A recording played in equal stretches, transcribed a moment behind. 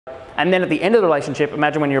And then at the end of the relationship,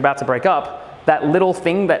 imagine when you're about to break up, that little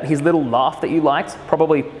thing, his little laugh that you liked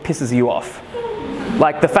probably pisses you off.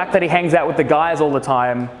 Like the fact that he hangs out with the guys all the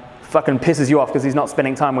time fucking pisses you off because he's not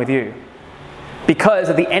spending time with you. Because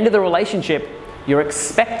at the end of the relationship, you're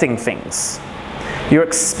expecting things. You're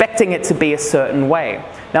expecting it to be a certain way.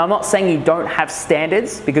 Now, I'm not saying you don't have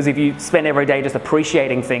standards, because if you spend every day just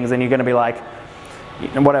appreciating things, then you're going to be like,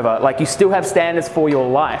 whatever. Like, you still have standards for your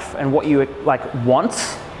life and what you like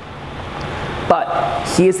want. But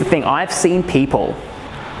here's the thing. I have seen people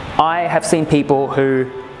who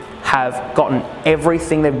have gotten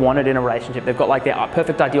everything they've wanted in a relationship. They've got like their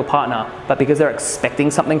perfect ideal partner, but because they're expecting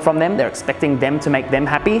something from them, they're expecting them to make them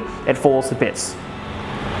happy, it falls to bits.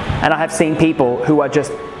 And I have seen people who are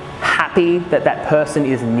just happy that that person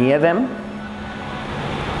is near them,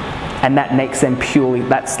 and that makes them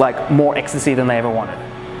that's like more ecstasy than they ever wanted.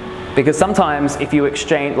 Because sometimes if you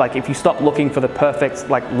exchange, like if you stop looking for the perfect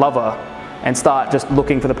like lover and start just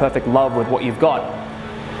looking for the perfect love with what you've got,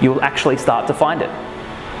 you'll actually start to find it.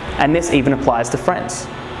 And this even applies to friends.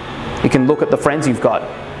 You can look at the friends you've got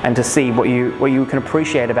and to see what you can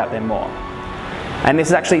appreciate about them more. And this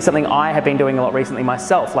is actually something I have been doing a lot recently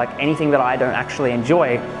myself. Like anything that I don't actually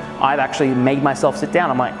enjoy, I've actually made myself sit down.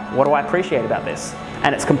 I'm like, what do I appreciate about this?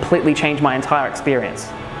 And it's completely changed my entire experience.